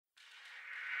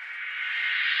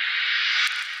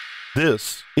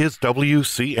This is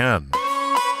WCN,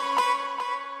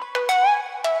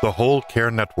 the Whole Care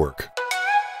Network.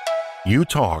 You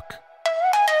talk,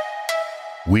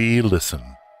 we listen.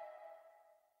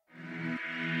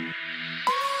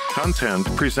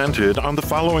 Content presented on the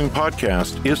following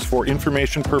podcast is for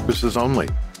information purposes only.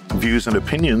 Views and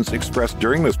opinions expressed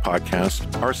during this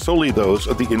podcast are solely those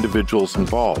of the individuals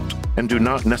involved and do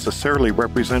not necessarily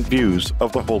represent views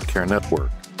of the Whole Care Network.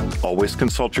 Always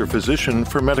consult your physician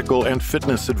for medical and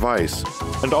fitness advice,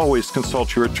 and always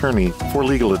consult your attorney for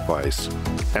legal advice.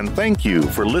 And thank you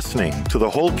for listening to the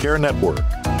Whole Care Network.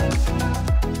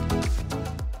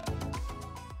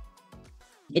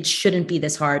 It shouldn't be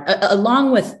this hard,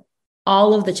 along with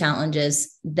all of the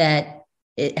challenges that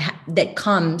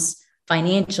comes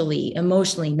financially,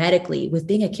 emotionally, medically with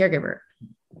being a caregiver.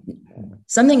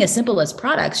 Something as simple as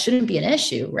products shouldn't be an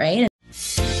issue, right?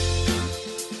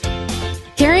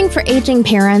 Caring for aging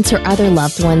parents or other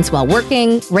loved ones while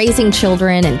working, raising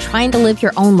children, and trying to live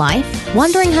your own life?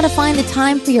 Wondering how to find the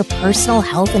time for your personal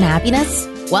health and happiness?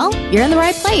 Well, you're in the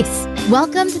right place.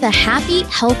 Welcome to the Happy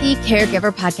Healthy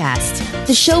Caregiver podcast,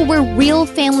 the show where real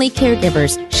family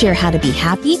caregivers share how to be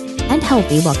happy and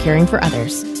healthy while caring for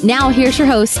others. Now, here's your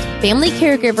host, family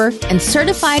caregiver and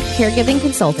certified caregiving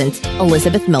consultant,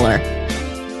 Elizabeth Miller.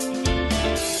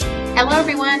 Hello,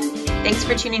 everyone. Thanks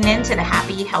for tuning in to the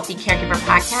Happy Healthy Caregiver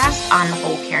podcast on the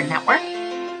Whole Care Network.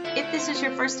 If this is your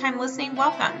first time listening,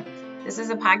 welcome. This is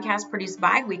a podcast produced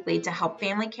bi-weekly to help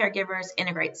family caregivers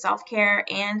integrate self-care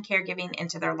and caregiving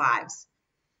into their lives.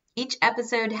 Each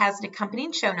episode has an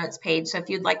accompanying show notes page, so if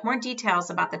you'd like more details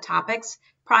about the topics,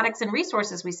 products, and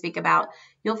resources we speak about,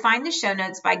 you'll find the show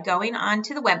notes by going on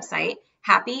to the website,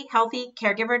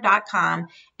 happyhealthycaregiver.com,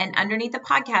 and underneath the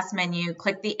podcast menu,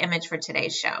 click the image for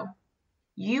today's show.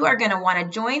 You are going to want to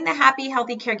join the Happy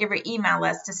Healthy Caregiver email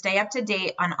list to stay up to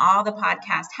date on all the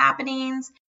podcast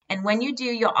happenings. And when you do,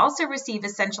 you'll also receive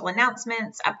essential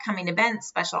announcements, upcoming events,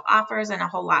 special offers, and a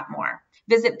whole lot more.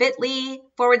 Visit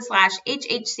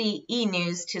bit.ly/HHCE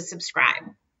News to subscribe.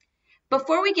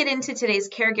 Before we get into today's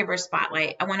Caregiver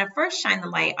Spotlight, I want to first shine the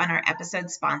light on our episode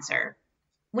sponsor.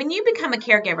 When you become a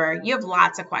caregiver, you have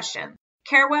lots of questions.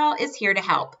 Carewell is here to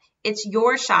help. It's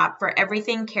your shop for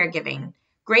everything caregiving.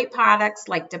 Great products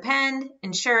like Depend,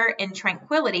 Ensure, and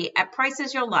Tranquility at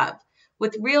prices you'll love,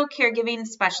 with real caregiving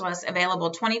specialists available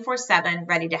 24/7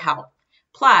 ready to help.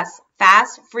 Plus,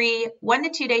 fast, free, 1 to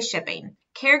 2 day shipping.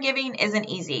 Caregiving isn't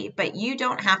easy, but you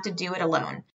don't have to do it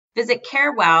alone. Visit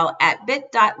Carewell at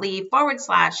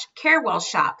bit.ly/Carewell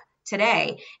shop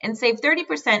today and save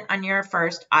 30% on your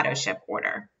first auto ship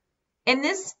order. In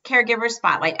this Caregiver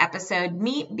Spotlight episode,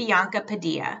 meet Bianca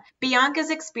Padilla.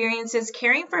 Bianca's experiences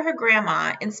caring for her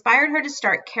grandma inspired her to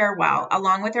start Carewell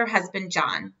along with her husband,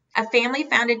 John, a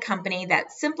family-founded company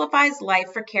that simplifies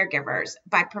life for caregivers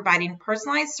by providing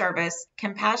personalized service,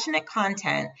 compassionate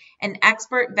content, and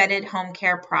expert-vetted home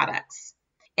care products.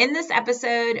 In this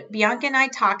episode, Bianca and I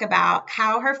talk about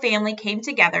how her family came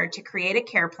together to create a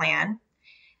care plan,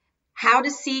 how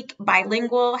to seek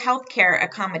bilingual healthcare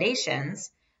accommodations,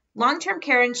 long-term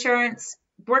care insurance,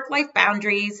 work-life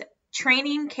boundaries,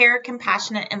 training care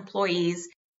compassionate employees,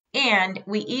 and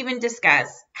we even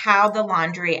discuss how the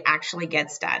laundry actually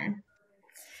gets done.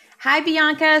 Hi,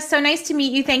 Bianca. So nice to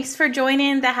meet you. Thanks for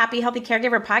joining the Happy Healthy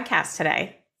Caregiver podcast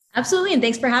today. Absolutely. And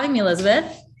thanks for having me, Elizabeth.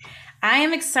 I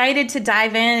am excited to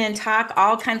dive in and talk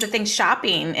all kinds of things.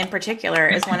 Shopping in particular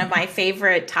is one of my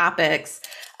favorite topics,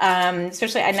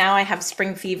 especially now I have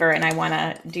spring fever and I want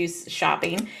to do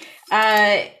shopping.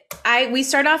 We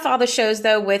start off all the shows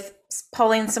though with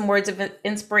pulling some words of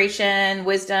inspiration,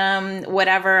 wisdom,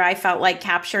 whatever I felt like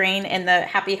capturing in the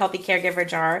Happy Healthy Caregiver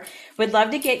jar. Would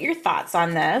love to get your thoughts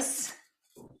on this.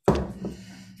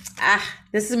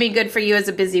 This is gonna be good for you as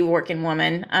a busy working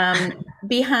woman.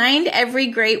 Behind every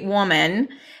great woman,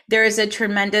 there is a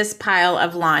tremendous pile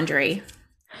of laundry.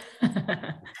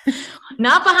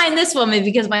 Not behind this woman,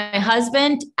 because my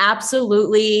husband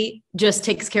absolutely just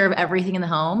takes care of everything in the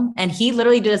home. And he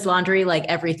literally does laundry like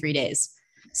every 3 days.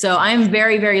 So I'm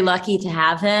very, very lucky to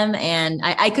have him. And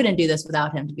I couldn't do this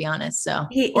without him, to be honest. So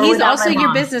he's also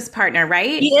your business partner,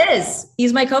 right? He is.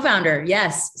 He's my co-founder.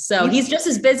 Yes. So he's just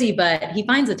as busy, but he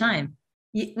finds the time.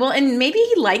 Well, and maybe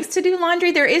he likes to do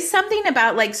laundry. There is something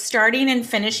about like starting and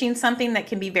finishing something that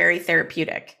can be very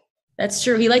therapeutic. That's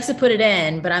true. He likes to put it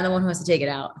in, but I'm the one who has to take it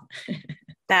out.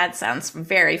 That sounds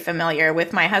very familiar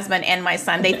with my husband and my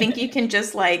son. They think you can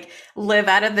just like live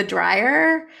out of the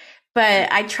dryer.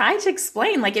 But I try to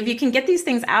explain, like, if you can get these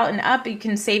things out and up, you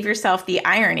can save yourself the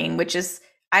ironing, which is,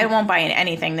 I won't buy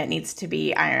anything that needs to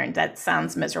be ironed. That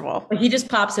sounds miserable. He just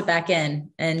pops it back in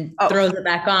and throws it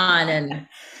back on. And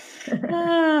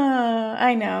Oh,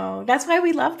 I know. That's why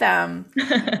we love them.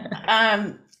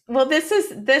 Well, this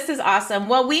is awesome.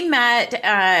 Well, we met,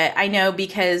 I know,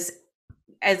 because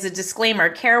as a disclaimer,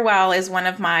 Carewell is one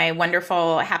of my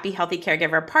wonderful Happy Healthy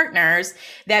Caregiver partners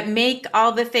that make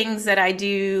all the things that I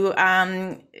do,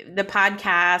 the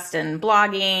podcast and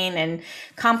blogging and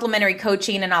complimentary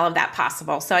coaching and all of that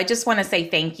possible. So I just want to say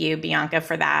thank you, Bianca,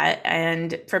 for that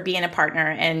and for being a partner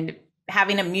and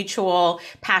having a mutual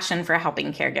passion for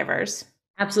helping caregivers.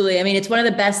 Absolutely. I mean, it's one of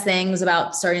the best things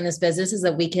about starting this business is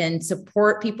that we can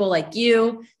support people like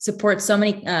you, support so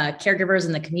many caregivers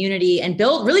in the community, and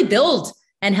really build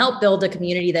and help build a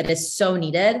community that is so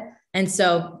needed. And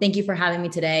so thank you for having me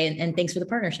today, and thanks for the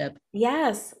partnership.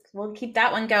 Yes, we'll keep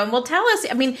that one going. Well, tell us,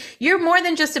 I mean, you're more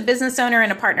than just a business owner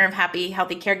and a partner of Happy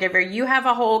Healthy Caregiver. You have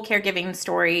a whole caregiving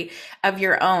story of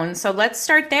your own. So let's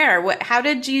start there. How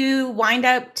did you wind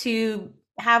up to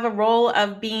have a role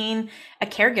of being a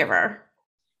caregiver?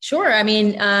 Sure. I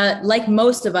mean, like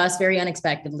most of us, very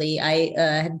unexpectedly, I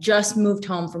had just moved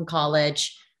home from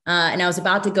college, and I was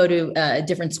about to go to a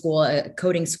different school, a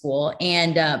coding school.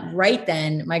 And right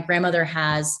then, my grandmother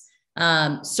has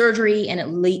surgery, and it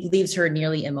leaves her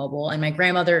nearly immobile. And my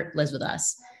grandmother lives with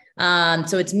us.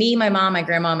 So it's me, my mom, my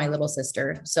grandma, and my little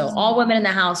sister. So all women in the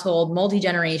household,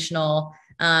 multi-generational,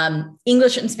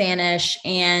 English and Spanish.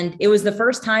 And it was the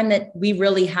first time that we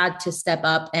really had to step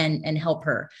up and help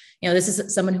her. You know, this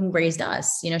is someone who raised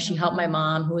us. You know, she helped my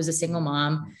mom, who was a single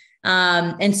mom.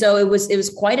 And so it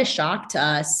was quite a shock to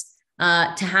us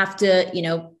to have to, you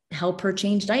know, help her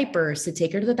change diapers, to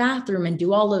take her to the bathroom and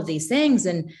do all of these things.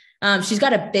 And she's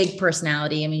got a big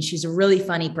personality. I mean, she's a really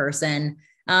funny person,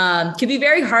 could be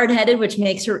very hard-headed, which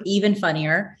makes her even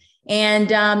funnier. And,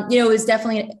 you know, it was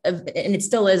definitely, and it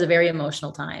still is, a very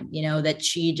emotional time, you know, that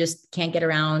she just can't get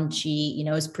around. She, you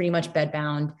know, is pretty much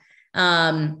bedbound.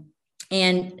 And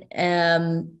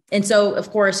so,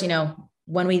 of course, you know,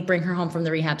 when we bring her home from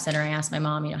the rehab center, I asked my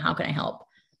mom, you know, how can I help?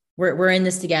 We're in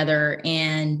this together.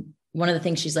 And one of the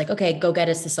things she's like, okay, go get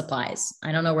us the supplies.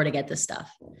 I don't know where to get this stuff.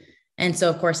 And so,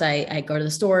 of course, I go to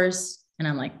the stores, and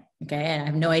I'm like, okay, I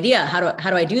have no idea. How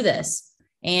do I do this?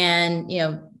 And, you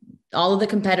know, all of the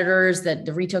competitors, that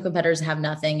the retail competitors, have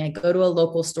nothing. I go to a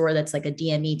local store that's like a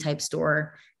DME type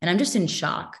store, and I'm just in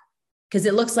shock because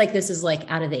it looks like this is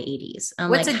like out of the 80s.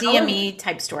 What's like, a DME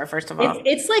type store, first of all?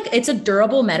 It's a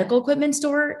durable medical equipment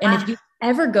store. And if you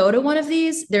ever go to one of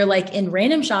these, they're like in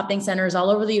random shopping centers all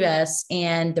over the US,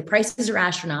 and the prices are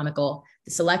astronomical.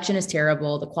 The selection is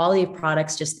terrible. The quality of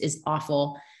products just is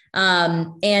awful.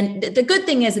 And the good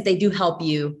thing is that they do help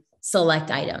you select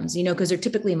items, you know, because they're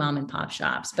typically mom and pop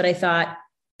shops. But I thought,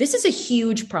 this is a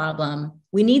huge problem.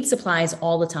 We need supplies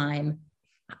all the time.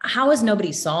 How has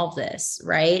nobody solved this?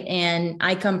 Right. And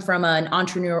I come from an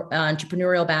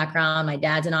entrepreneurial background. My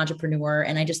dad's an entrepreneur.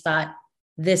 And I just thought,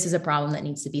 this is a problem that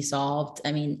needs to be solved.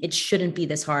 I mean, it shouldn't be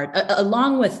this hard,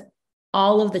 along with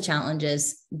all of the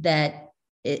challenges that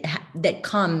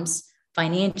comes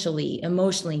financially,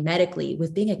 emotionally, medically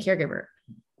with being a caregiver.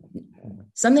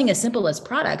 Something as simple as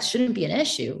products shouldn't be an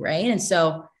issue, right? And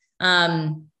so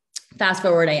fast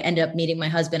forward, I ended up meeting my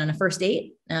husband on a first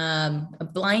date, a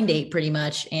blind date pretty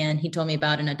much. And he told me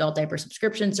about an adult diaper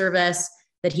subscription service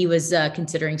that he was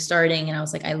considering starting. And I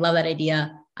was like, I love that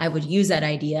idea. I would use that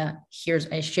idea.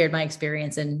 I shared my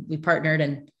experience, and we partnered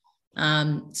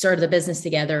and started the business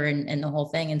together and the whole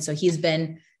thing. And so he's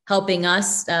been helping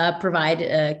us provide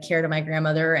care to my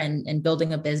grandmother and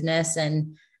building a business.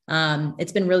 And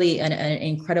it's been really an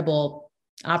incredible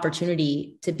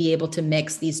opportunity to be able to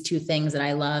mix these two things that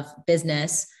I love,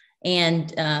 business and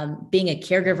being a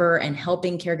caregiver and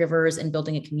helping caregivers and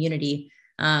building a community.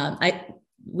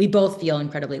 We both feel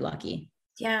incredibly lucky.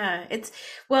 Yeah,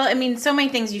 well, I mean, so many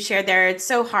things you shared there. It's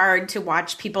so hard to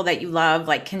watch people that you love,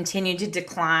 like, continue to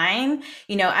decline,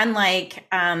 you know, unlike,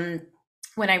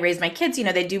 when I raised my kids, you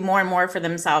know, they do more and more for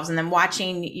themselves. And then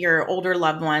watching your older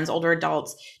loved ones, older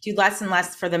adults, do less and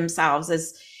less for themselves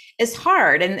is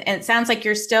hard. And it sounds like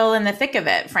you're still in the thick of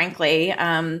it, frankly.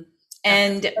 And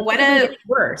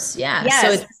worse. Yeah.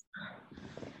 Yes. So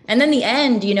and then the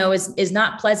end, you know, is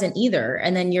not pleasant either.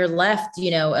 And then you're left,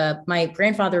 you know, my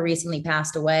grandfather recently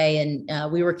passed away,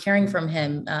 and we were caring for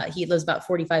him. He lives about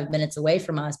 45 minutes away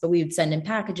from us, but we would send him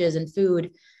packages and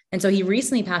food. And so he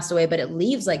recently passed away, but it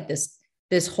leaves like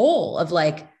this hole of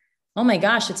like, oh my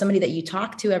gosh, it's somebody that you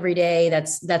talk to every day.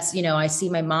 That's, you know, I see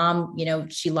my mom, you know,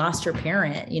 she lost her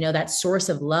parent, you know, that source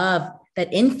of love,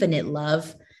 that infinite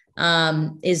love,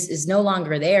 is no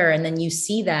longer there. And then you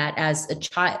see that as a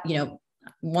child, you know,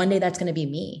 one day that's going to be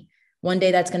me. One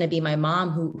day that's going to be my mom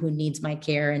who needs my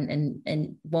care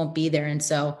and won't be there. And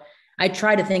so I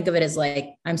try to think of it as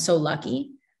like, I'm so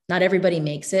lucky. Not everybody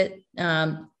makes it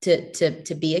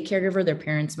to be a caregiver. Their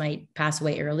parents might pass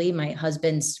away early. My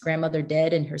husband's grandmother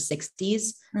did in her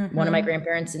 60s. One of my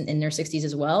grandparents in their 60s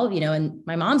as well, you know, and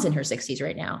my mom's in her 60s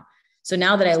right now. So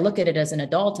now that I look at it as an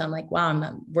adult, I'm like,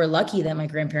 wow, we're lucky that my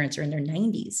grandparents are in their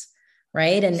 90s.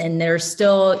 Right. And they're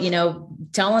still, you know,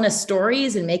 telling us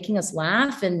stories and making us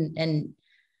laugh. And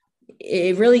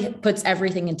it really puts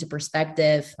everything into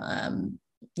perspective.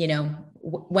 You know,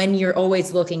 when you're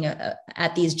always looking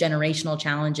at these generational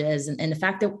challenges and the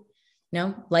fact that, you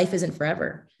know, life isn't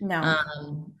forever. No.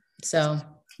 So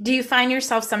do you find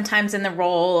yourself sometimes in the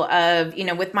role of, you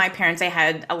know, with my parents, I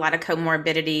had a lot of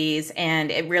comorbidities, and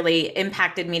it really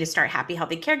impacted me to start Happy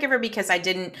Healthy Caregiver because I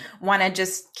didn't want to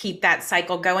just keep that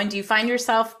cycle going. Do you find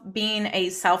yourself being a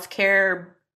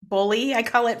self-care bully, I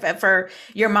call it, for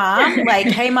your mom? Like,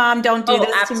 hey, mom, don't do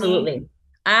this absolutely. to me.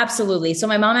 Absolutely. So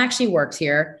my mom actually works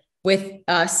here with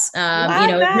us. You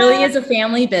know, that. It really is a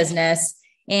family business.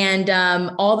 And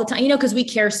all the time, you know, because we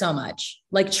care so much.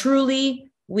 Like, truly,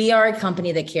 we are a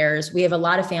company that cares. We have a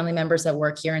lot of family members that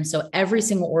work here. And so every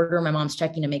single order, my mom's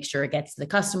checking to make sure it gets to the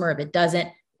customer. If it doesn't,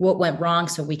 what went wrong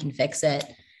so we can fix it.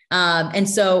 And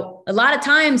so a lot of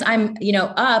times I'm, you know,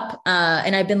 up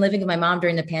and I've been living with my mom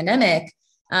during the pandemic.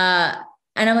 And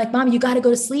I'm like, Mom, you got to go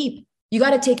to sleep. You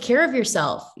got to take care of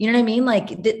yourself. You know what I mean?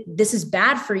 Like this is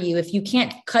bad for you. If you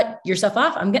can't cut yourself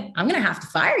off, I'm going to have to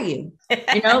fire you,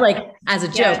 you know, like as a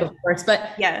joke, of course, but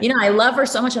you know, I love her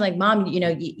so much. I'm like, Mom, you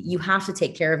know, you have to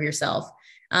take care of yourself.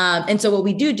 And so what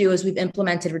we do is we've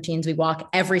implemented routines. We walk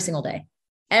every single day.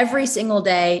 Every single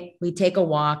day we take a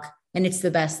walk, and it's the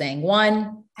best thing.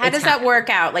 How does that work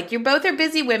out? Like, you both are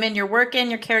busy women, you're working,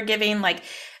 you're caregiving, like,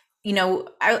 you know,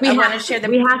 I want to share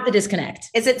we have to disconnect.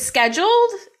 Is it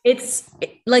scheduled? It's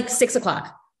like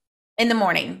 6:00 in the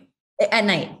morning. At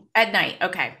night.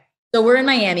 Okay. So we're in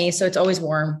Miami, so it's always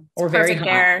warm or very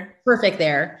hot. Perfect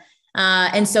there.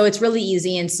 And so it's really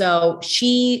easy. And so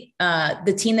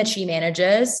the team that she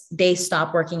manages, they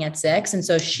stop working at 6. And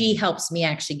so she helps me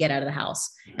actually get out of the house,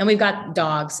 and we've got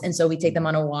dogs. And so we take them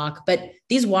on a walk, but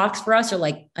these walks for us are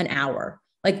like an hour.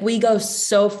 Like, we go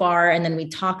so far, and then we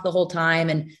talk the whole time,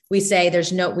 and we say,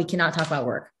 we cannot talk about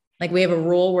work. Like, we have a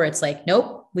rule where it's like,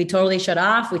 nope, we totally shut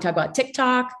off. We talk about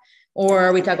TikTok,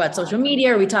 or we talk about social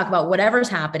media, or we talk about whatever's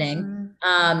happening.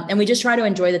 And we just try to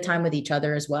enjoy the time with each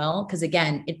other as well. Cause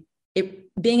again,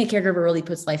 being a caregiver really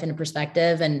puts life into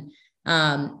perspective. And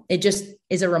it just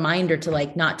is a reminder to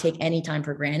like not take any time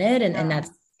for granted. And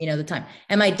that's, you know, the time.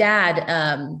 And my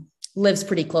dad, lives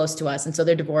pretty close to us. And so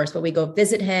they're divorced, but we go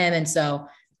visit him. And so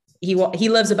he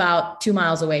lives about 2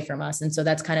 miles away from us. And so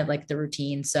that's kind of like the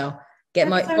routine. So both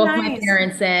my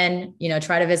parents in, you know,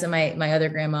 try to visit my other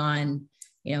grandma, and,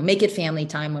 you know, make it family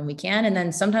time when we can. And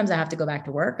then sometimes I have to go back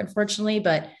to work, unfortunately,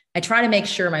 but I try to make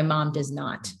sure my mom does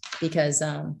not, because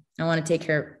I want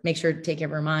to make sure to take care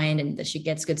of her mind, and that she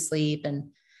gets good sleep.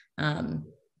 And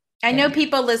I know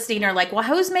people listening are like, well,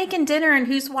 who's making dinner and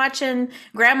who's watching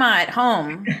grandma at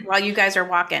home while you guys are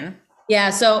walking? Yeah.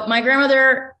 So my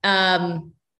grandmother,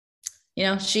 you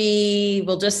know, she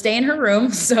will just stay in her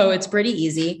room. So it's pretty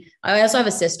easy. I also have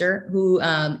a sister who,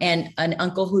 and an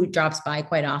uncle who drops by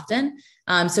quite often.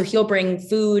 So he'll bring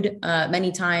food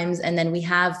many times. And then we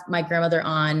have my grandmother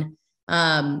on,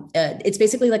 it's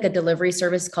basically like a delivery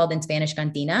service called in Spanish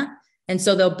cantina. And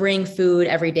so they'll bring food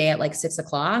every day at like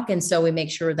 6:00. And so we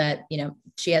make sure that, you know,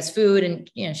 she has food, and,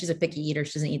 you know, she's a picky eater.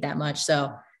 She doesn't eat that much.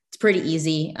 So it's pretty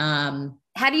easy.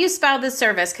 How do you spell this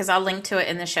service? Cause I'll link to it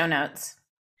in the show notes.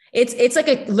 It's like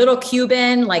a little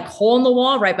Cuban, like hole in the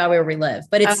wall right by where we live,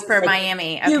 but it's for like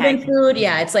Miami. Okay. Cuban food.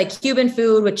 Yeah. It's like Cuban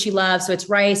food, which she loves. So it's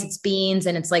rice, it's beans,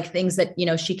 and it's like things that, you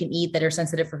know, she can eat that are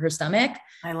sensitive for her stomach.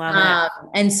 I love it.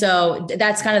 And so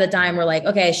that's kind of the time we're like,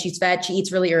 okay, she's fed. She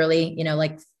eats really early, you know,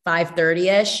 like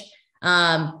 5:30-ish.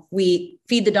 We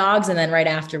feed the dogs, and then right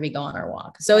after we go on our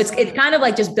walk. So it's kind of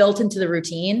like just built into the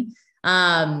routine.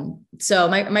 So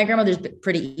my grandmother's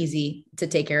pretty easy to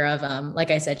take care of.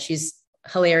 Like I said, she's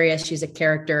hilarious. She's a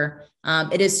character.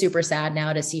 It is super sad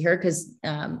now to see her, because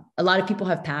a lot of people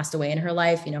have passed away in her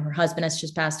life. You know, her husband has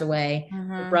just passed away,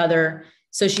 her brother.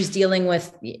 So she's dealing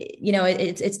with, you know,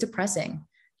 it's depressing,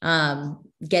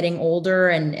 getting older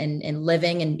and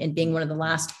living and being one of the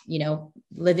last, you know,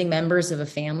 living members of a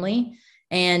family.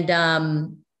 And,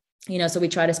 you know, so we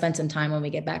try to spend some time when we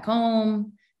get back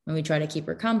home, and we try to keep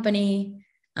her company.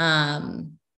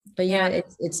 But yeah,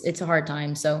 it's a hard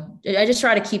time. So I just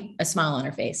try to keep a smile on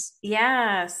her face.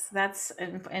 Yes, that's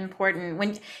important.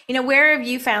 When, you know, where have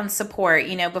you found support,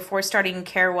 you know, before starting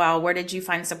Carewell, where did you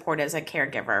find support as a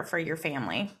caregiver for your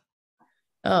family?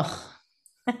 Oh,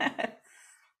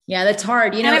 Yeah, that's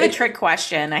hard. Kind of a trick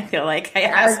question. I feel like I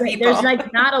ask people. There's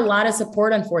like not a lot of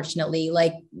support, unfortunately.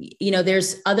 Like,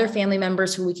 there's other family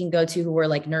members who we can go to who are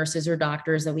like nurses or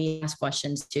doctors that we ask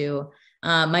questions to.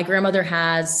 My grandmother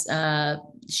has, part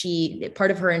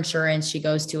of her insurance, she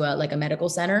goes to a medical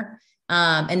center.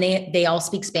 And they all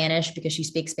speak Spanish because she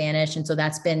speaks Spanish. And so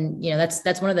that's been,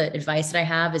 that's one of the advice that I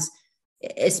have is,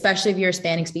 especially if you're a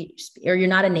Spanish speaker or you're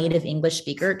not a native English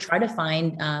speaker, try to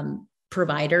find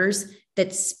providers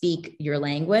that speak your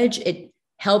language. It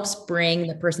helps bring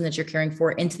the person that you're caring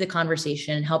for into the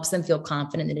conversation and helps them feel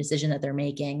confident in the decision that they're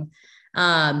making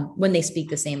when they speak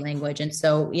the same language. And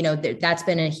so, that's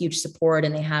been a huge support.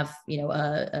 And they have,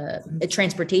 a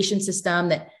transportation system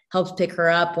that helps pick her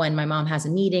up when my mom has a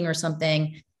meeting or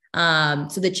something,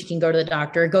 so that she can go to the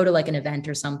doctor, go to like an event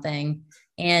or something.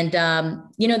 And,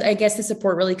 I guess the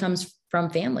support really comes from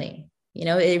family.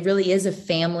 It really is a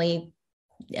family,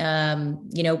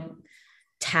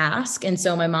 task. And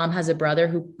so my mom has a brother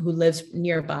who lives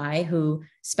nearby, who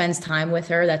spends time with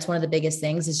her. That's one of the biggest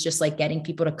things, is just like getting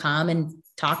people to come and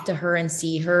talk to her and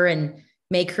see her and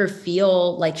make her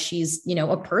feel like she's,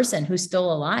 a person who's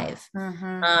still alive.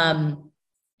 Mm-hmm.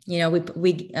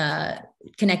 We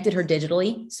connected her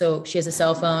digitally. So she has a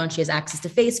cell phone, she has access to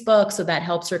Facebook. So that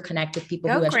helps her connect with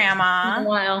people who have grandma in a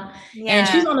while. Yeah. And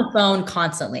she's on the phone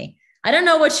constantly. I don't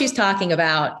know what she's talking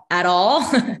about at all,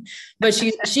 but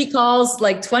she calls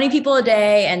like 20 people a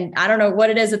day, and I don't know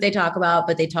what it is that they talk about,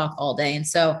 but they talk all day. And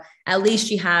so at least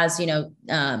she has,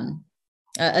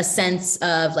 a sense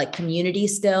of like community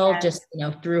still, yes, just,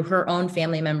 through her own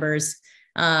family members.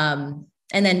 And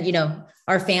then,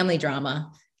 our family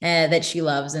drama that she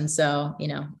loves. And so,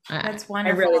 that's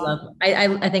wonderful. I really love,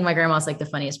 I think my grandma's like the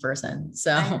funniest person.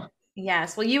 So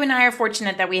yes. Well, you and I are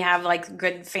fortunate that we have like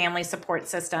good family support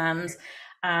systems,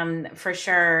 for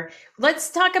sure. Let's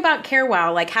talk about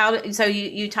Carewell. Like so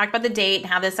you talked about the date,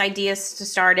 how this idea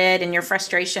started, and your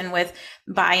frustration with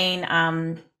buying,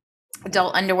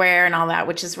 adult underwear and all that,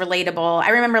 which is relatable. I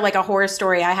remember like a horror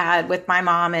story I had with my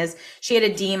mom is she had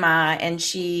edema and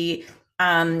she,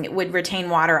 would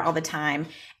retain water all the time.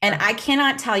 And I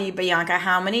cannot tell you, Bianca,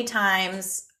 how many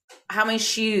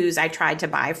shoes I tried to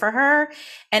buy for her.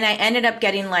 And I ended up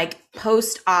getting like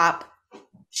post-op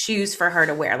shoes for her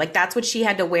to wear. Like that's what she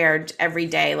had to wear every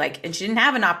day. Like, and she didn't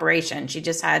have an operation. She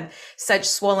just had such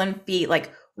swollen feet. Like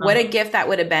what a gift that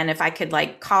would have been if I could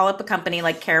like call up a company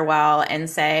like Carewell and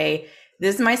say,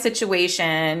 this is my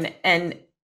situation, and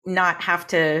not have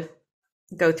to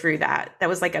go through that. That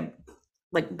was like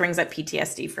brings up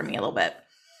PTSD for me a little bit.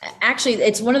 Actually,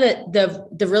 it's one of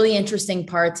the really interesting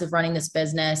parts of running this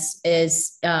business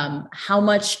is how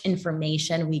much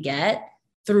information we get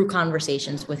through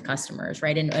conversations with customers,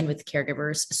 right? And with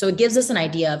caregivers. So it gives us an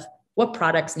idea of what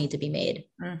products need to be made.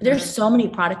 Mm-hmm. There's so many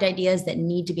product ideas that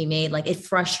need to be made. Like it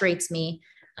frustrates me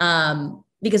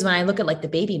because when I look at like the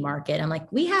baby market, I'm like,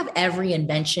 we have every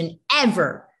invention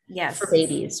ever for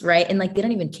babies, right? And like, they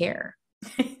don't even care.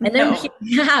 And then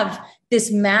we have this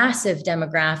massive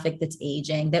demographic that's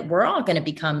aging, that we're all going to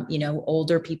become,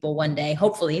 older people one day,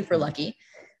 hopefully, if we're lucky.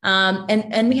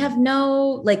 And we have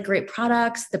no like great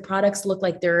products. The products look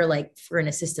like they're like for an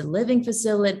assisted living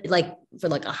facility, like for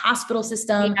like a hospital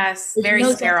system. Yes, very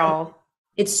sterile.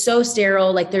 It's so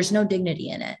sterile. Like there's no dignity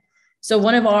in it. So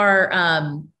one of our,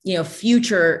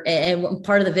 future and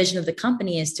part of the vision of the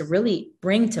company is to really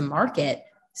bring to market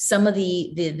some of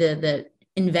the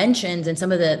inventions and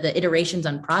some of the iterations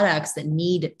on products that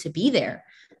need to be there.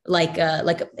 Like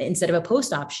instead of a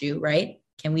post-op shoe, right?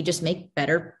 Can we just make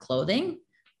better clothing?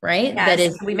 Right.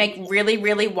 Yes, we make really,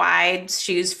 really wide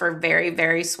shoes for very,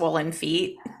 very swollen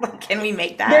feet. Can we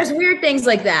make that? There's weird things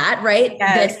like that. Right.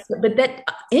 Yes. But that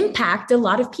impact a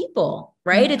lot of people,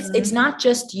 right? Mm-hmm. It's not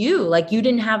just you, like you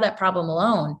didn't have that problem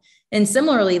alone. And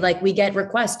similarly, like we get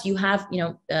requests, you have,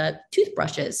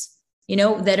 toothbrushes,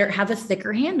 that have a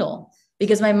thicker handle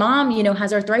because my mom,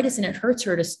 has arthritis and it hurts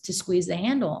her to squeeze the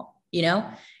handle,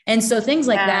 And so things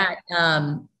like that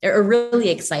are really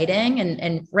exciting.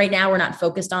 And right now we're not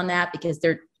focused on that because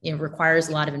they're, requires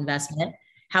a lot of investment.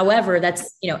 However,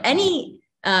 that's, any,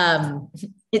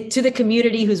 to the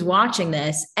community who's watching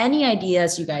this, any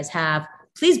ideas you guys have,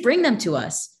 please bring them to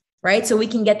us, right? So we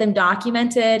can get them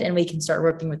documented and we can start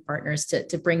working with partners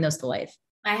to bring those to life.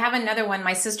 I have another one.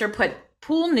 My sister put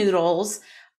pool noodles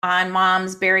on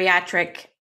mom's bariatric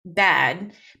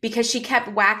bed because she kept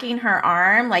whacking her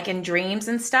arm like in dreams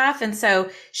and stuff. And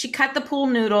so she cut the pool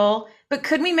noodle, but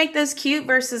could we make those cute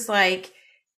versus like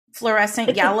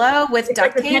fluorescent yellow with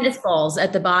duct tape? Tennis balls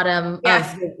at the bottom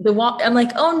of the wall. I'm like,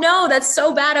 oh no, that's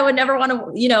so bad. I would never want to,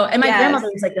 and my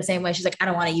grandmother was like the same way. She's like, I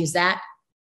don't want to use that.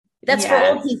 That's for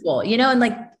old people, and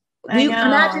like, we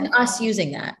imagine us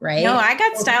using that, right? No, I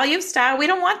got style. You have style. We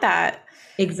don't want that.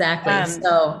 Exactly.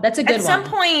 So that's a good one. At some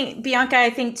point, Bianca, I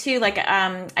think too, like,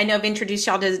 I know I've introduced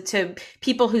y'all to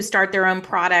people who start their own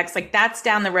products. Like that's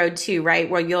down the road too, right?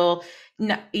 Where you'll,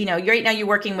 right now you're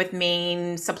working with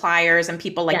main suppliers and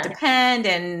people like Depend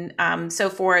and so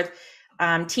forth,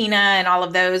 Tina and all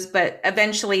of those, but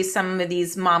eventually some of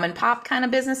these mom and pop kind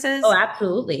of businesses. Oh,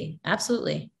 absolutely.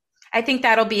 Absolutely. I think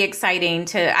that'll be exciting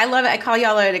I love it. I call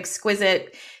y'all an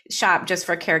exquisite shop just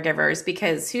for caregivers,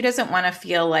 because who doesn't want to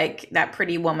feel like that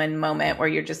pretty woman moment where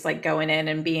you're just like going in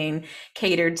and being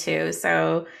catered to?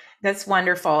 So that's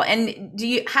wonderful. And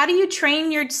how do you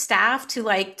train your staff to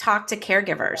like talk to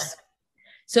caregivers?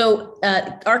 So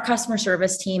our customer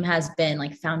service team has been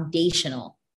like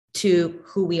foundational to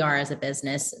who we are as a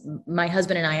business. My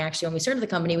husband and I actually, when we started the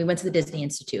company, we went to the Disney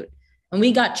Institute and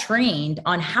we got trained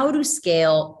on how to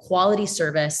scale quality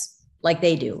service like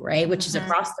they do, right? Which is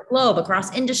across the globe,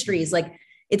 across industries. Like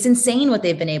it's insane what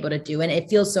they've been able to do. And it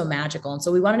feels so magical. And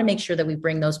so we wanted to make sure that we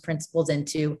bring those principles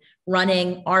into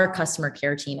running our customer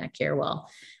care team at Carewell.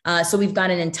 So we've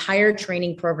got an entire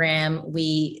training program.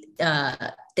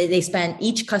 They spend,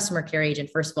 each customer care agent,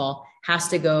 first of all, has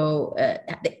to go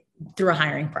through a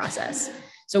hiring process.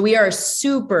 So we are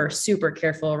super, super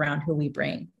careful around who we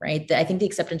bring, right? I think the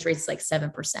acceptance rate is like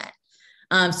 7%.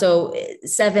 So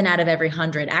 7 out of every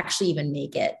 100 actually even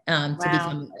make it to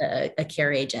become a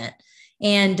care agent.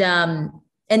 And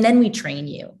then we train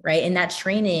you, right? And that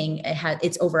training,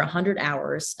 it's over 100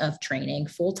 hours of training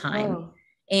full time. Oh.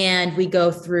 And we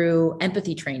go through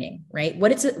empathy training, right?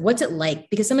 What's it like?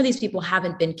 Because some of these people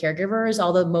haven't been caregivers,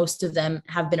 although most of them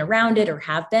have been around it or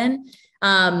have been.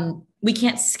 We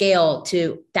can't scale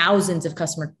to thousands of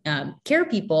customer care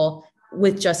people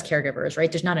with just caregivers,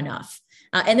 right? There's not enough.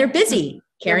 And they're busy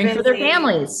caring for their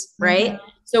families, right? Mm-hmm.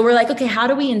 So we're like, okay, how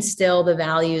do we instill the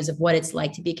values of what it's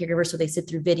like to be a caregiver? So they sit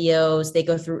through videos, they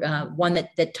go through one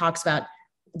that talks about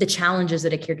the challenges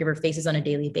that a caregiver faces on a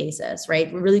daily basis,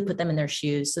 right? We really put them in their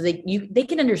shoes so they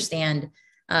can understand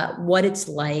what it's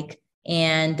like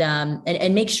and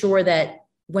make sure that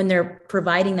when they're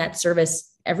providing that service,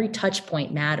 every touch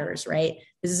point matters, right?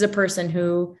 This is a person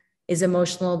who is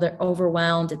emotional, they're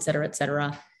overwhelmed, et cetera, et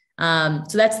cetera.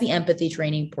 So that's the empathy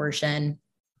training portion.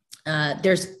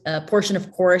 There's a portion,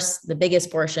 of course, the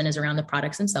biggest portion is around the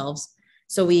products themselves.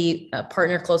 So we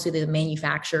partner closely with the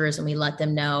manufacturers and we let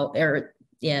them know,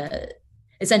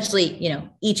 essentially,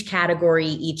 each category,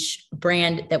 each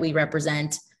brand that we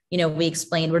represent, we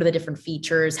explain what are the different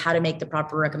features, how to make the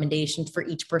proper recommendations for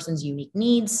each person's unique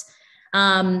needs.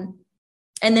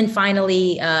 And then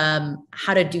finally,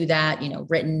 how to do that,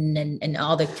 written and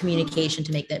all the communication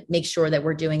to make sure that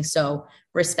we're doing so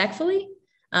respectfully,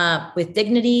 with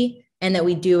dignity, and that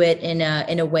we do it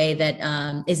in a way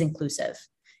that is inclusive.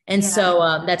 And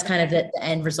so that's kind of the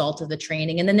end result of the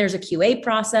training. And then there's a QA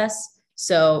process.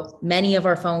 So many of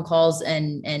our phone calls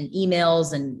and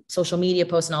emails and social media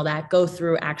posts and all that go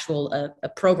through a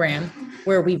program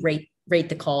where we rate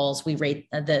the calls, we rate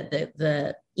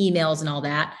the emails and all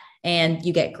that. And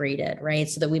you get graded, right?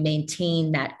 So that we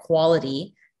maintain that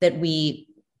quality that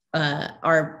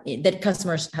that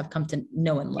customers have come to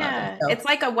know and love. Yeah, so it's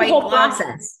like a white glove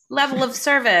level of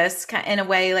service in a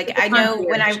way. Like I know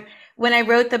when I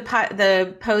wrote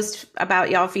the post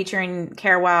about y'all featuring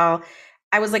Carewell,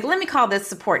 I was like, let me call this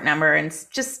support number and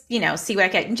just see what I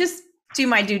can, and just do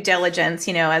my due diligence,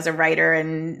 as a writer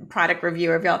and product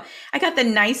reviewer of y'all. I got the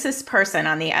nicest person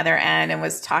on the other end and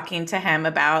was talking to him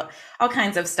about all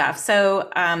kinds of stuff. So,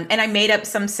 and I made up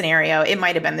some scenario. It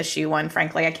might've been the shoe one,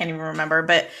 frankly, I can't even remember,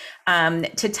 but,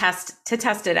 to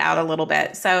test it out a little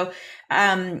bit. So,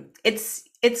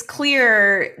 it's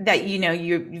clear that,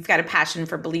 you've got a passion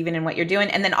for believing in what you're doing.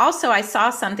 And then also I saw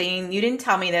something, you didn't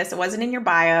tell me this, it wasn't in your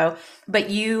bio,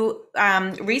 but you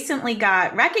recently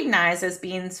got recognized as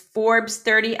being Forbes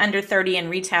 30 under 30 in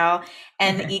retail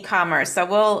and e-commerce. So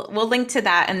we'll link to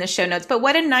that in the show notes, but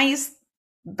what a nice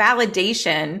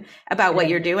validation about what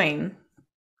you're doing.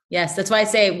 Yes. That's why I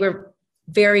say we're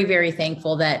very, very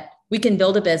thankful that we can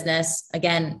build a business.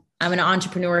 Again, I'm an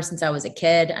entrepreneur since I was a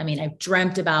kid. I mean, I've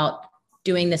dreamt about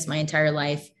doing this my entire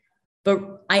life,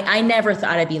 but I never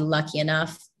thought I'd be lucky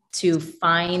enough to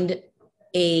find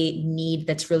a need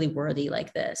that's really worthy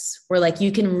like this, where like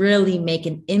you can really make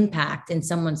an impact in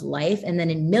someone's life and then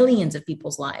in millions of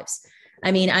people's lives.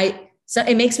 I mean, so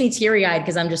it makes me teary eyed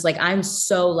because I'm just like, I'm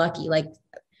so lucky. Like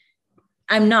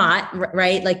I'm not,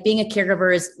 right? Like being a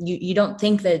caregiver is, you don't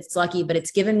think that it's lucky, but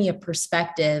it's given me a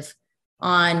perspective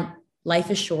on life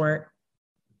is short.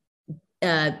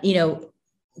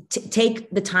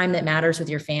 Take the time that matters with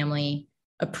your family,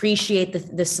 appreciate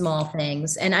the small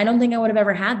things. And I don't think I would have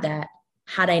ever had that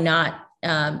had I not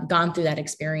gone through that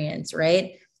experience.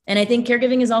 Right. And I think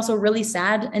caregiving is also a really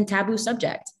sad and taboo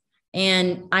subject.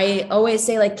 And I always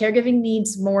say, like, caregiving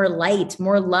needs more light,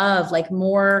 more love, like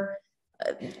more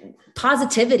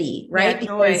positivity, right? Yeah,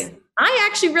 because I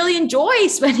actually really enjoy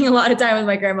spending a lot of time with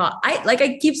my grandma.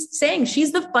 I keep saying,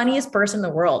 she's the funniest person in the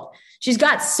world. She's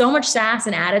got so much sass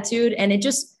and attitude, and it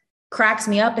just cracks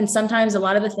me up. And sometimes a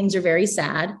lot of the things are very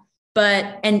sad,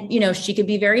 and she could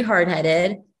be very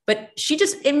hard-headed, but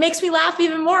it makes me laugh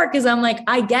even more, because I'm like,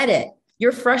 I get it.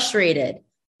 You're frustrated,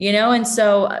 and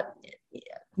so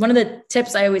one of the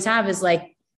tips I always have is,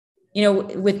 like,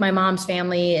 with my mom's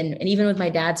family and even with my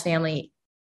dad's family,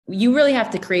 you really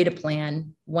have to create a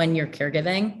plan when you're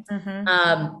caregiving,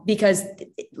 because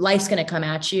life's going to come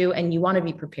at you and you want to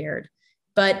be prepared.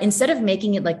 But instead of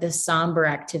making it like this somber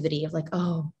activity of like,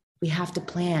 oh, we have to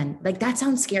plan, like, that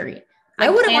sounds scary. Like, I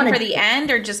wouldn't plan want for the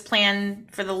end, or just plan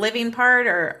for the living part,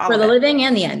 or all for of the it? living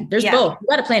and the end. There's both. You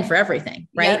got to plan for everything,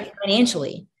 right? Yep.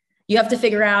 Financially, you have to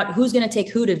figure out who's going to take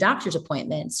who to doctor's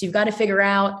appointments. You've got to figure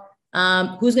out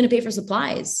who's going to pay for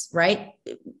supplies, right?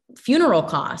 Funeral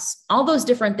costs, all those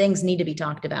different things need to be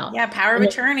talked about. Yeah. Power of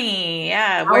attorney.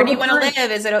 Yeah. Where do you want to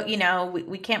live? Is it,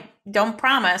 we don't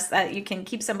promise that you can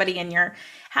keep somebody in your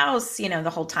house, the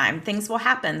whole time. Things will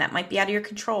happen that might be out of your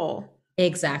control.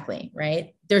 Exactly.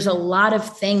 Right. There's a lot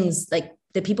of things like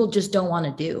that people just don't want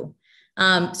to do.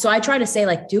 So I try to say,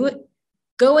 like, do it,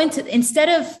 instead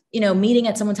of, meeting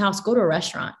at someone's house, go to a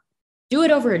restaurant, do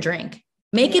it over a drink.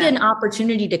 Make it an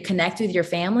opportunity to connect with your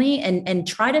family and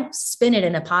try to spin it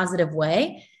in a positive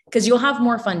way, because you'll have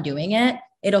more fun doing it.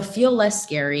 It'll feel less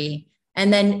scary.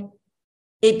 And then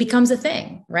it becomes a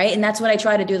thing, right? And that's what I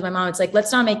try to do with my mom. It's like,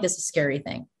 let's not make this a scary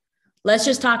thing. Let's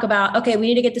just talk about, okay, we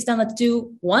need to get this done. Let's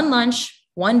do one lunch,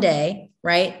 one day,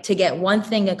 right? To get one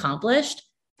thing accomplished.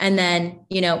 And then,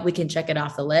 we can check it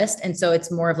off the list. And so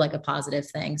it's more of like a positive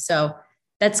thing. So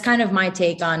that's kind of my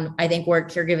take on, I think, where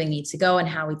caregiving needs to go and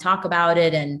how we talk about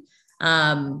it. And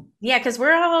because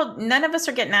none of us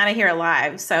are getting out of here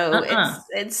alive. So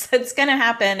it's going to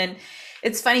happen. And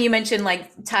it's funny you mentioned,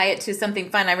 like, tie it to something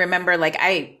fun. I remember, like,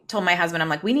 I told my husband, I'm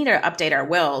like, we need to update our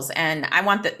wills, and I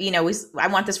want I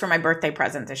want this for my birthday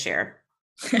present this year.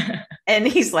 And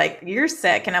he's like, you're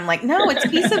sick. And I'm like, no, it's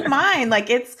peace of mind.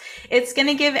 Like, it's going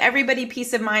to give everybody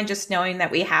peace of mind just knowing that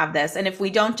we have this. And if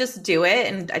we don't just do it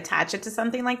and attach it to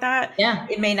something like that,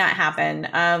 it may not happen.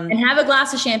 And have a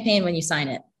glass of champagne when you sign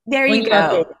it. There you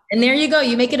go. And there you go.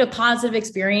 You make it a positive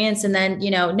experience. And then,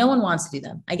 no one wants to do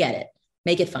them. I get it.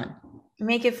 Make it fun.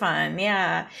 Make it fun.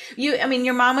 Yeah.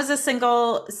 Your mom was a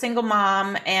single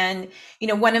mom, and,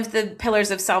 one of the pillars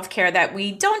of self-care that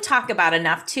we don't talk about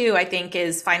enough too, I think,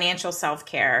 is financial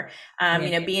self-care.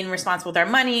 Being responsible with our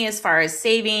money as far as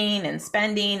saving and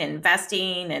spending,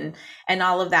 investing, and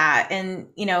all of that. And,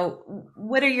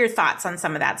 what are your thoughts on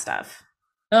some of that stuff?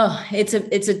 Oh, it's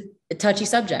a touchy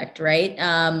subject, right?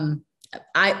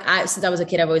 I since I was a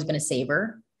kid, I've always been a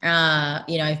saver.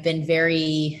 I've been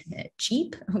very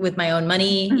cheap with my own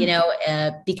money,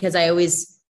 because I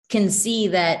always can see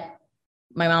that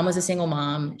my mom was a single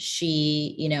mom.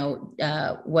 She,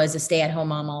 was a stay-at-home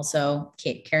mom, also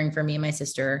caring for me and my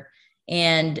sister.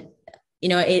 And,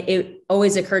 it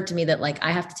always occurred to me that, like,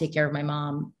 I have to take care of my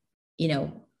mom,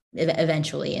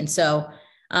 eventually. And so,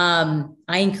 I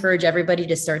encourage everybody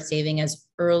to start saving as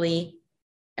early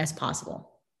as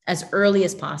possible.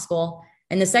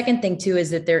 And the second thing too,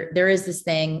 is that there is this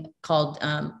thing called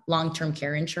long-term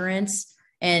care insurance.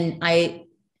 And I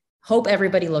hope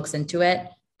everybody looks into it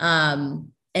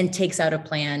and takes out a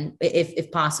plan, if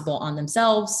possible, on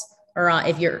themselves, or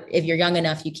if you're young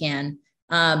enough, you can,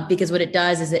 because what it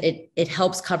does is it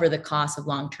helps cover the cost of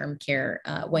long-term care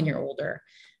when you're older.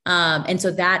 And so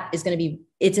that is going to be,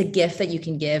 it's a gift that you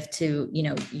can give to,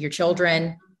 your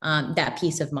children, that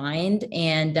peace of mind.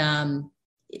 And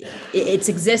it's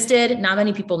existed. Not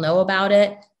many people know about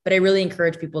it, but I really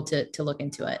encourage people to look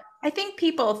into it. I think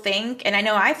people think, and I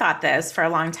know I thought this for a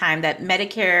long time, that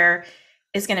Medicare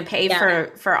is going to pay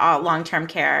for all long-term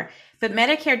care, but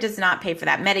Medicare does not pay for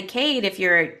that. Medicaid, if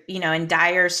you're, in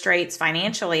dire straits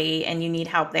financially and you need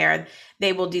help there,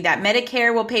 they will do that.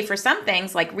 Medicare will pay for some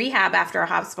things like rehab after a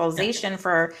hospitalization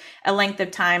for a length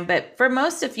of time. But for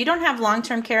most, if you don't have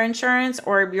long-term care insurance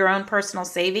or your own personal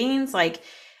savings, like,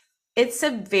 it's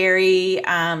a very,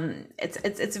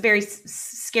 it's a very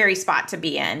scary spot to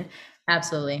be in.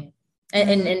 Absolutely.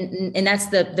 And that's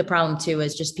the problem too,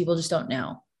 is just people just don't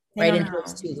know, right? Until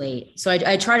it's too late. So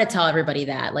I try to tell everybody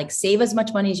that, like, save as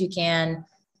much money as you can.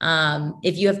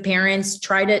 If you have parents,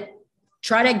 try to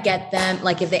try to get them,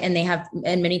 like they have,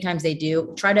 and many times they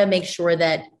do, try to make sure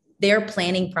that they're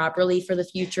planning properly for the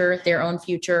future, their own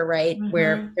future, right? Mm-hmm.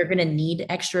 Where they're going to need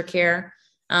extra care.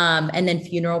 And then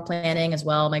funeral planning as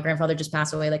well. My grandfather just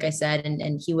passed away, like I said,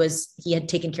 and he had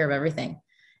taken care of everything.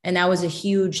 And that was a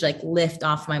huge like lift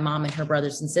off my mom and her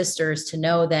brothers and sisters to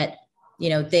know that,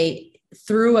 they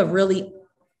through a really,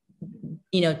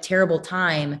 terrible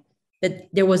time, that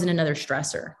there wasn't another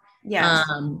stressor. Yeah.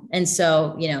 And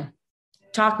so,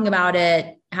 talking about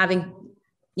it, having,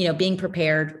 being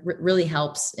prepared really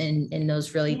helps in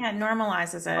those really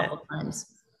normalizes it. Times.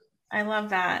 I love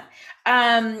that.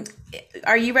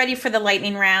 Are you ready for the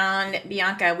lightning round,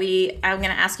 Bianca? I'm going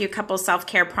to ask you a couple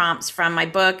self-care prompts from my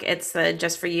book. It's the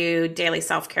Just For You Daily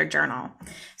Self-Care Journal.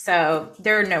 So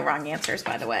there are no wrong answers,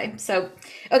 by the way. So,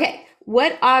 okay.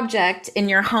 What object in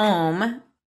your home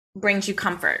brings you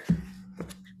comfort?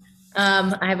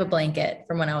 I have a blanket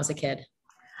from when I was a kid.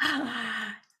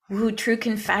 Ooh, true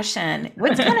confession.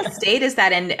 What kind of state is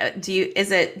that in? Do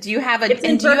you have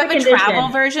a travel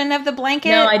version of the blanket?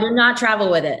 No, I do not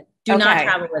travel with it. Do not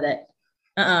travel with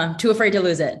it. Too afraid to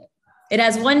lose it. It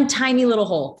has one tiny little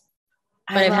hole.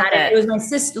 But I've had it. It was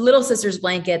my little sister's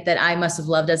blanket that I must have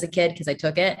loved as a kid because I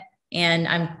took it. And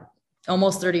I'm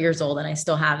almost 30 years old and I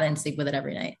still have it and sleep with it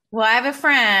every night. Well, I have a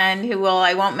friend who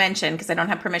I won't mention because I don't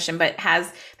have permission, but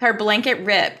has her blanket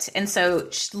ripped. And so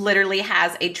she literally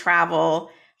has a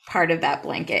travel part of that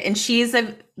blanket. And she's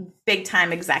a big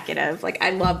time executive. Like, I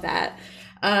love that.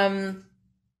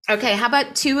 Okay. How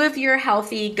about 2 of your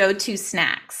healthy go-to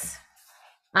snacks?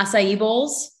 Acai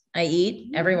bowls. I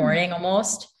eat every morning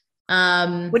almost.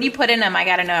 What do you put in them? I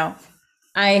got to know.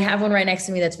 I have one right next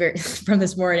to me that's from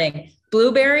this morning.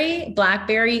 Blueberry,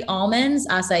 blackberry, almonds,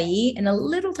 acai, and a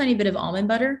little tiny bit of almond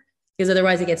butter because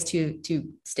otherwise it gets too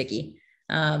sticky.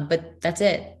 But that's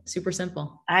it. Super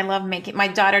simple. I love my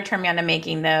daughter turned me on to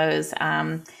making those.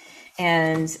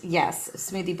 And yes,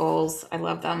 smoothie bowls. I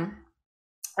love them.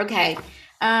 Okay.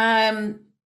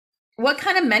 What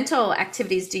kind of mental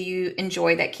activities do you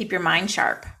enjoy that keep your mind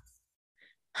sharp?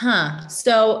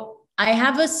 So I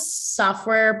have a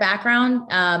software background.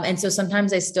 And so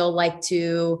sometimes I still like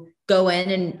to go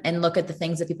in and look at the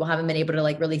things that people haven't been able to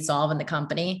like really solve in the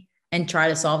company and try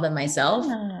to solve them myself.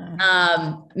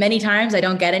 Many times I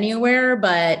don't get anywhere,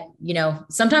 but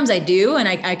sometimes I do. And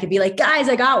I could be like, guys,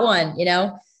 I got one,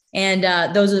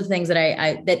 and those are the things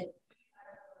that that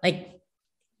like,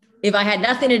 if I had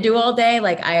nothing to do all day,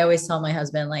 like I always tell my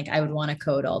husband, like I would want to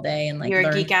code all day and like you're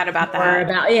a geek out about that.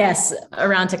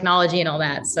 Around technology and all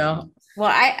that. So, well,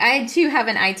 I too have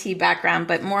an IT background,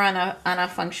 but more on a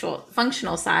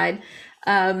functional side.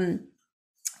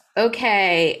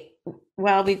 Okay.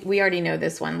 Well, we already know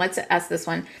this one. Let's ask this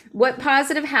one. What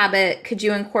positive habit could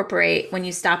you incorporate when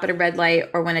you stop at a red light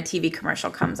or when a TV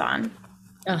commercial comes on?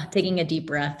 Taking a deep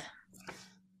breath.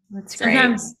 That's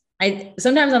great.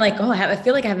 Sometimes I'm like, I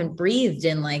feel like I haven't breathed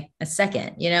in like a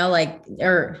second,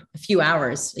 or a few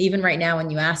hours. Even right now, when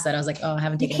you asked that, I was like, I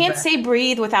haven't taken. You can't say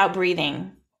breathe without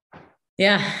breathing.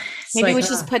 Yeah. Maybe we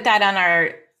should just put that on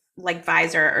our like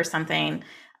visor or something.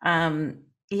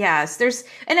 Yes,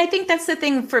 and I think that's the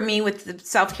thing for me with the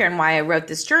self-care and why I wrote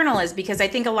this journal is because I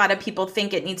think a lot of people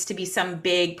think it needs to be some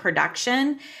big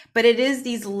production, but it is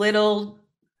these little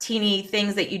teeny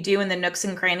things that you do in the nooks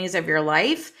and crannies of your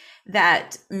life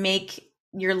that make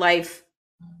your life,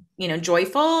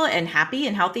 joyful and happy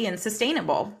and healthy and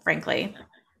sustainable, frankly.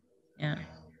 Yeah.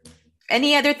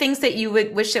 Any other things that you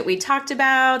would wish that we talked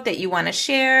about that you want to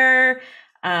share?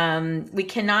 We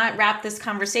cannot wrap this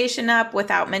conversation up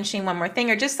without mentioning one more thing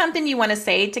or just something you want to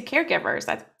say to caregivers.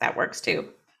 That works too.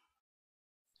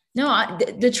 No,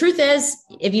 the truth is,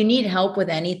 if you need help with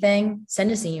anything,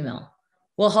 send us an email.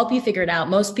 We'll help you figure it out.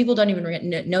 Most people don't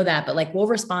even know that, but like we'll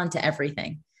respond to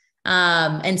everything.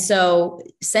 And so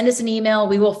send us an email.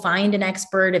 We will find an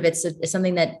expert if it's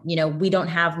something that, we don't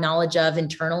have knowledge of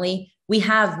internally. We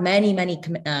have many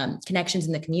connections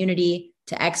in the community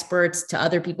to experts, to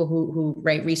other people who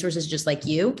write resources just like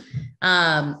you.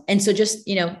 And so just,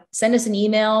 send us an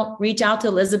email, reach out to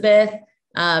Elizabeth.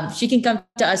 She can come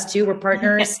to us too. We're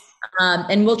partners.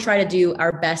 And we'll try to do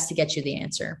our best to get you the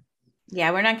answer.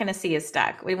 Yeah, we're not going to see you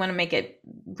stuck. We want to make it,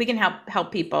 we can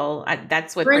help people.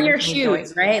 That's what we're in your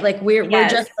shoes, right? Like we're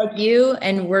just like you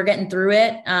and we're getting through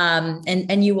it.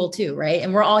 And you will too, right?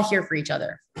 And we're all here for each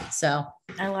other. So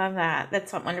I love that.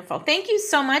 That's wonderful. Thank you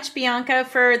so much, Bianca,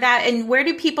 for that. And where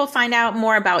do people find out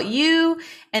more about you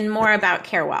and more about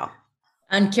Carewell?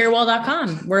 On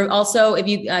carewell.com. We're also, if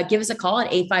you give us a call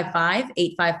at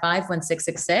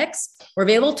 855-855-1666, we're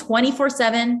available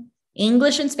 24/7,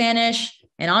 English and Spanish,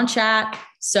 and on chat.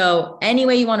 So any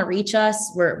way you want to reach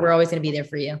us, we're always going to be there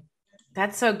for you.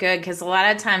 That's so good, because a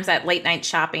lot of times that late night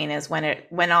shopping is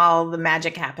when all the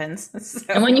magic happens. So,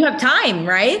 and when you have time,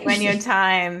 right? When you have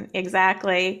time.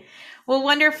 Exactly. Well,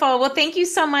 wonderful. Well, thank you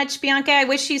so much, Bianca. I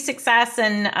wish you success,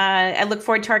 and I look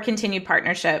forward to our continued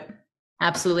partnership.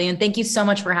 Absolutely. And thank you so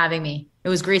much for having me. It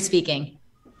was great speaking.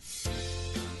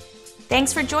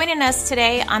 Thanks for joining us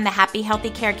today on the Happy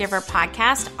Healthy Caregiver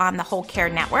podcast on the Whole Care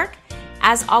Network.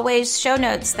 As always, show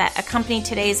notes that accompany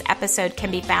today's episode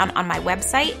can be found on my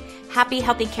website,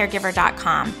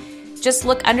 happyhealthycaregiver.com. Just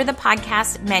look under the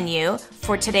podcast menu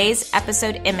for today's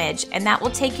episode image, and that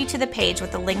will take you to the page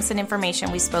with the links and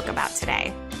information we spoke about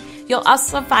today. You'll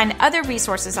also find other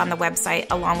resources on the website,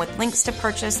 along with links to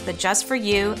purchase the Just For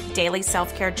You Daily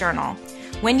Self-Care Journal.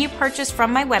 When you purchase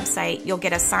from my website, you'll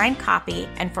get a signed copy,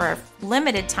 and for a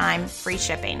limited time, free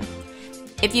shipping.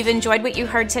 If you've enjoyed what you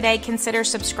heard today, consider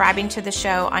subscribing to the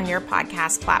show on your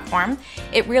podcast platform.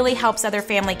 It really helps other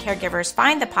family caregivers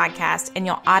find the podcast, and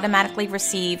you'll automatically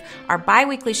receive our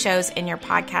bi-weekly shows in your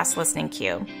podcast listening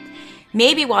queue.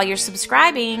 Maybe while you're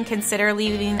subscribing, consider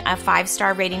leaving a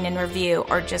 5-star rating and review,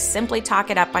 or just simply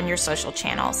talk it up on your social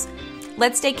channels.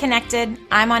 Let's stay connected.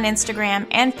 I'm on Instagram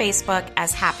and Facebook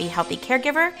as Happy Healthy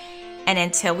Caregiver. And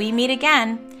until we meet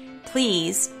again,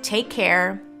 please take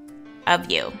care of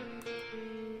you.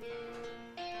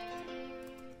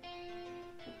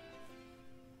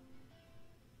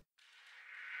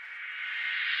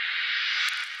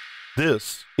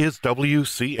 This is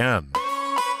WCN,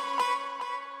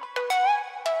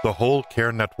 the Whole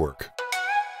Care Network.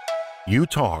 You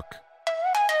talk,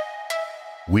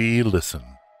 we listen.